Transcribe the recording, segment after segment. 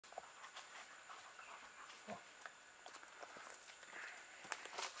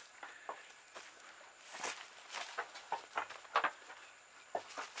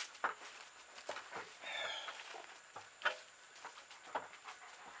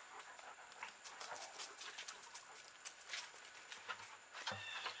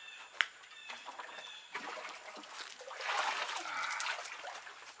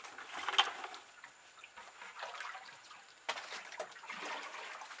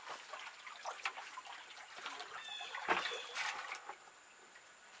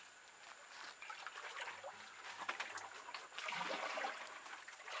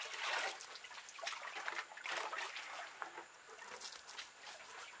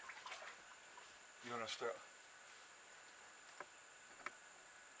You want to start?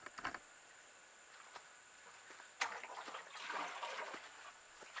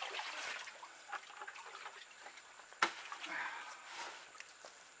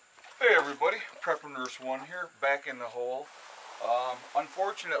 Hey everybody, Prepper Nurse 1 here, back in the hole.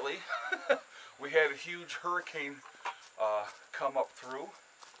 Unfortunately, we had a huge hurricane come up through,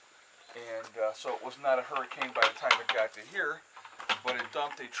 and so it was not a hurricane by the time it got to here, but it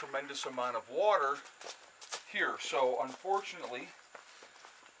dumped a tremendous amount of water here. So unfortunately,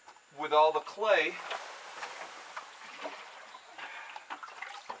 with all the clay,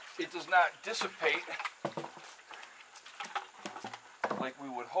 it does not dissipate like we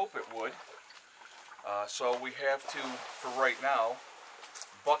would hope it would. So we have to, for right now,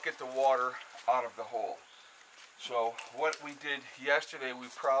 bucket the water out of the hole. So what we did yesterday, we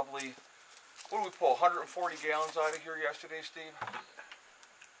probably, what did we pull, 140 gallons out of here yesterday, Steve?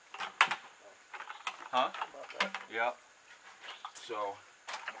 Huh? About that. Yeah. So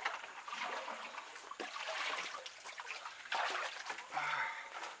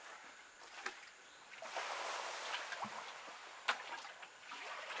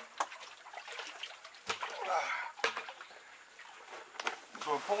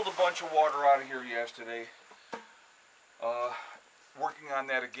we pulled a bunch of water out of here yesterday. Working on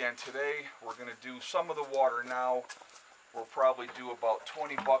that again today. We're going to do some of the water now. We'll probably do about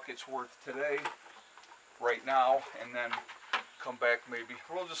 20 buckets worth today, right now, and then come back maybe.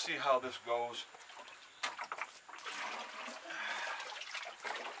 We'll just see how this goes.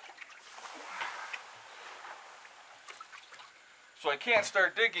 So I can't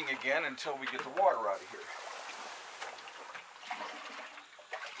start digging again until we get the water out of here.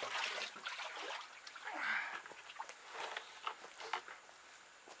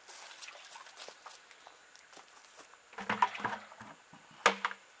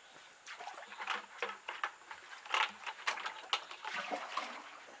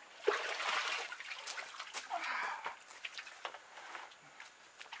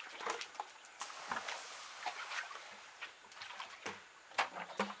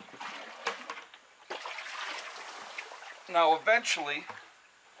 Now eventually,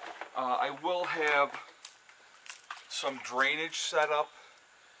 I will have some drainage set up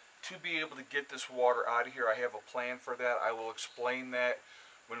to be able to get this water out of here. I have a plan for that. I will explain that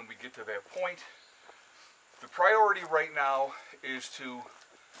when we get to that point. The priority right now is to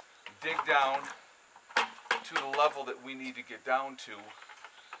dig down to the level that we need to get down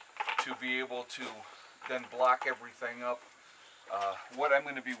to be able to then block everything up. What I'm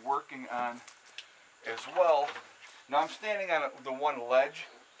going to be working on as well. Now I'm standing on the one ledge.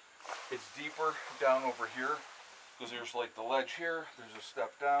 It's deeper down over here because there's like the ledge here. There's a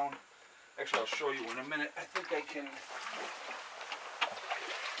step down. Actually, I'll show you in a minute. I think I can.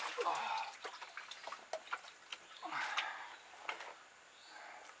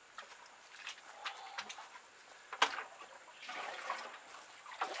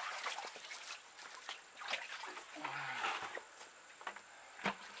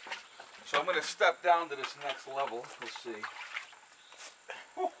 So I'm going to step down to this next level. Let's see.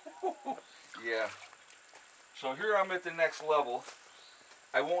 Yeah. So here I'm at the next level.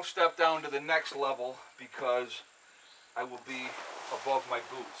 I won't step down to the next level because I will be above my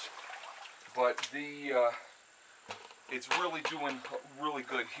boots. But it's really doing really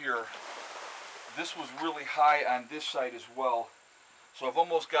good here. This was really high on this side as well. So I've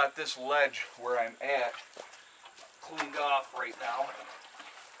almost got this ledge where I'm at cleaned off right now,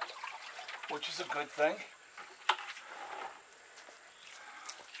 which is a good thing.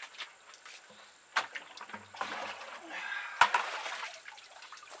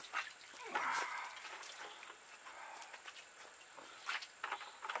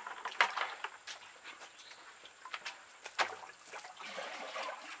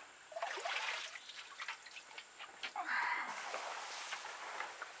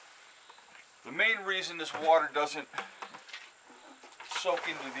 The main reason this water doesn't soak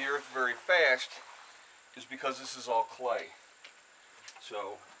into the earth very fast is because this is all clay.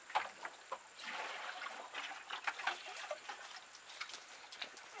 So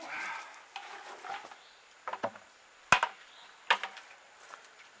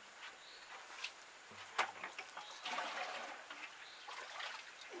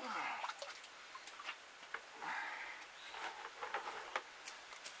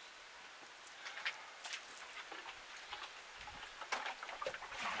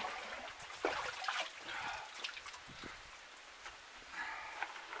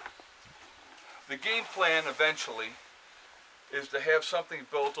the game plan eventually is to have something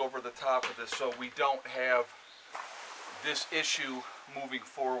built over the top of this so we don't have this issue moving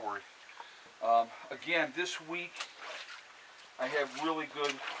forward. Again, this week I have really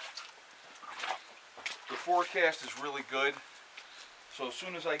good, the forecast is really good. So as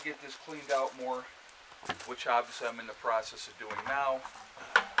soon as I get this cleaned out more, which obviously I'm in the process of doing now,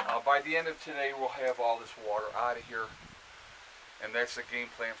 by the end of today we'll have all this water out of here. And that's the game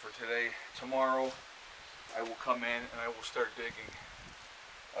plan for today. Tomorrow I will come in and I will start digging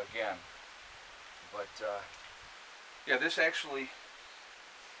again. But yeah, this actually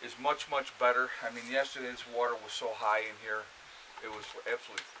is much better. I mean, yesterday's water was so high in here, it was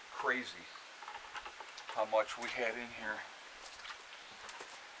absolutely crazy how much we had in here.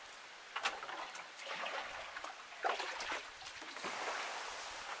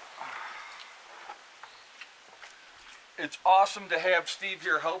 It's awesome to have Steve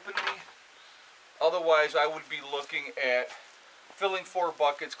here helping me. Otherwise, I would be looking at filling 4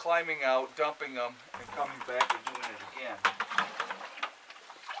 buckets, climbing out, dumping them, and coming back and doing it again.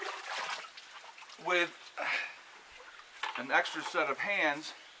 With an extra set of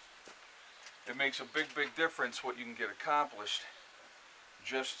hands, it makes a big difference what you can get accomplished,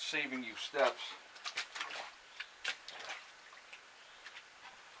 just saving you steps.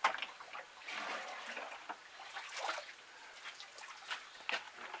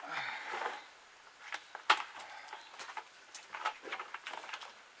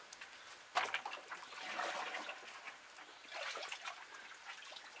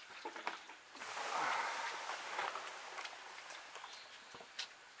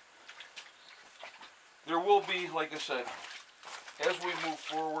 There will be, like I said, as we move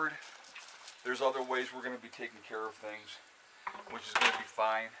forward, there's other ways we're going to be taking care of things, which is going to be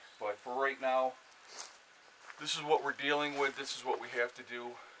fine. But for right now, this is what we're dealing with. This is what we have to do.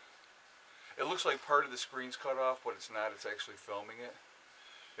 It looks like part of the screen's cut off, but it's not. It's actually filming it.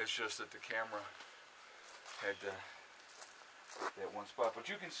 It's just that the camera had that one spot. But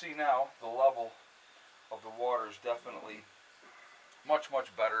you can see now the level of the water is definitely much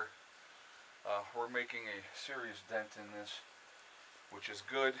better. We're making a serious dent in this, which is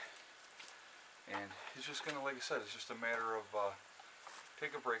good. And it's just gonna, like I said, it's just a matter of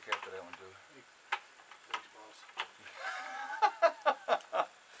take a break after that one, dude. Thanks, boss.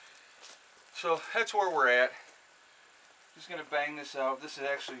 So that's where we're at. Just gonna bang this out. This is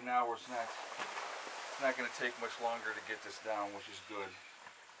actually now where it's not gonna take much longer to get this down, which is good.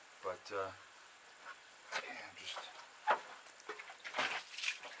 But yeah, just.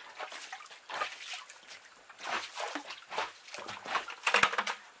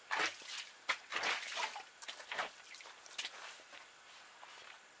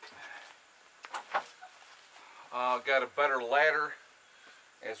 Got a better ladder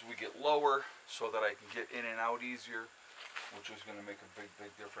as we get lower so that I can get in and out easier, which is going to make a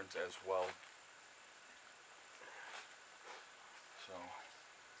big difference as well. So,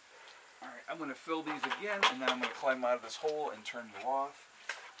 alright, I'm going to fill these again, and then I'm going to climb out of this hole and turn you off.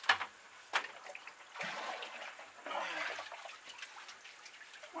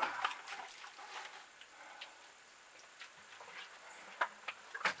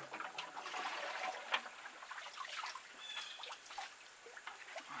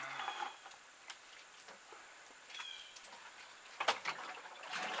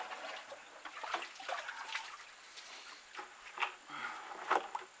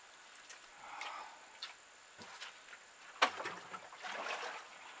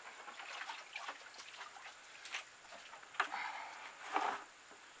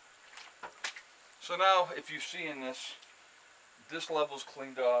 So now, if you see in this level's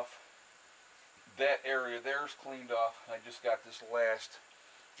cleaned off. That area there's cleaned off. I just got this last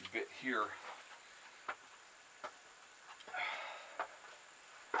bit here.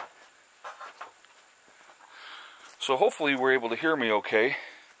 So hopefully we're able to hear me okay.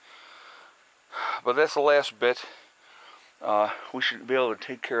 But that's the last bit. We should be able to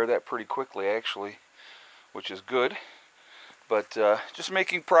take care of that pretty quickly, actually, which is good. But just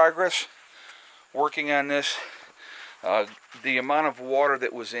making progress, working on this. The amount of water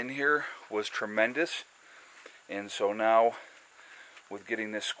that was in here was tremendous, and so now with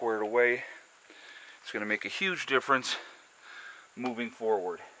getting this squared away, it's going to make a huge difference moving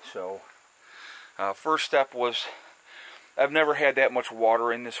forward. So first step was, I've never had that much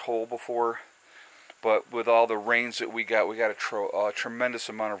water in this hole before, but with all the rains that we got a tremendous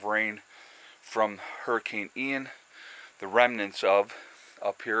amount of rain from Hurricane Ian, the remnants of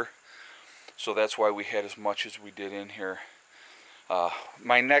up here. So that's why we had as much as we did in here.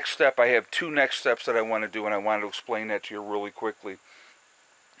 My next step, I have two next steps that I want to do, and I wanted to explain that to you really quickly.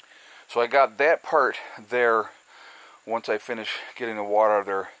 So I got that part there. Once I finish getting the water out of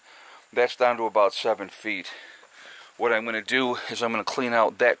there, that's down to about 7 feet. What I'm going to do is I'm going to clean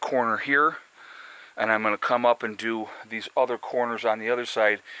out that corner here and I'm going to come up and do these other corners on the other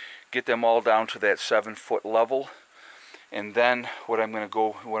side, get them all down to that 7-foot level. And then what I'm going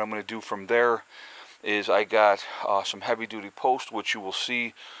to do from there is I got some heavy-duty posts, which you will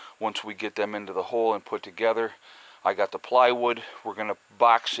see once we get them into the hole and put together. I got the plywood. We're going to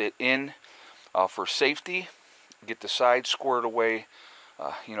box it in for safety, get the sides squared away,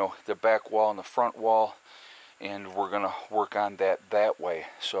 you know, the back wall and the front wall, and we're going to work on that way.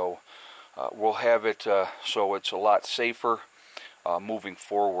 So we'll have it so it's a lot safer moving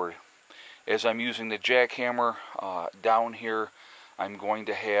forward. As I'm using the jackhammer down here, I'm going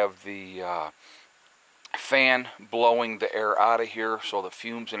to have the fan blowing the air out of here, so the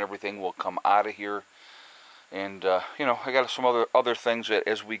fumes and everything will come out of here. And you know, I got some other things that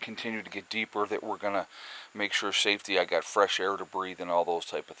as we continue to get deeper that we're gonna make sure safety. I got fresh air to breathe and all those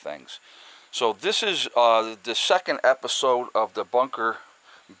type of things. So this is the second episode of the bunker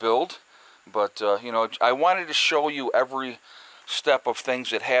build, but you know, I wanted to show you every step of things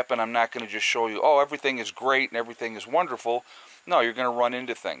that happen. I'm not going to just show you, oh, everything is great and everything is wonderful. No, you're going to run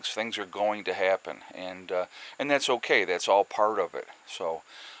into things. Things are going to happen, and that's okay. That's all part of it. So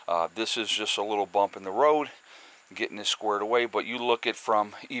this is just a little bump in the road, getting this squared away. But you look at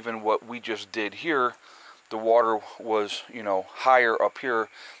from even what we just did here, the water was, you know, higher up here,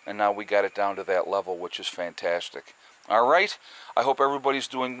 and now we got it down to that level, which is fantastic. All right, I hope everybody's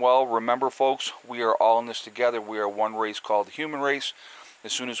doing well. Remember, folks, we are all in this together. We are one race called the human race.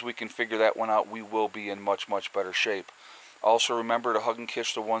 As soon as we can figure that one out, we will be in much, much better shape. Also, remember to hug and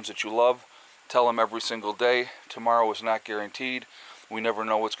kiss the ones that you love. Tell them every single day. Tomorrow is not guaranteed. We never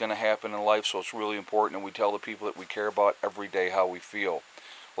know what's going to happen in life, so it's really important that we tell the people that we care about every day how we feel.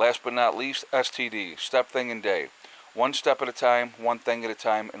 Last but not least, STD, step, thing, and day. One step at a time, one thing at a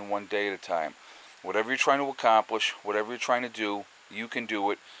time, and one day at a time. Whatever you're trying to accomplish, whatever you're trying to do, you can do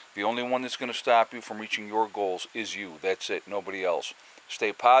it. The only one that's going to stop you from reaching your goals is you. That's it, nobody else.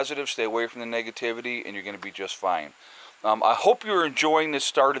 Stay positive, stay away from the negativity, and you're going to be just fine. I hope you're enjoying this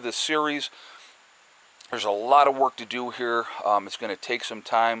start of this series. There's a lot of work to do here. It's going to take some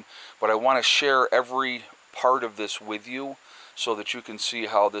time, but I want to share every part of this with you so that you can see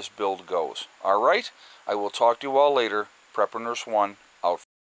how this build goes. All right? I will talk to you all later. Prepper Nurse 1.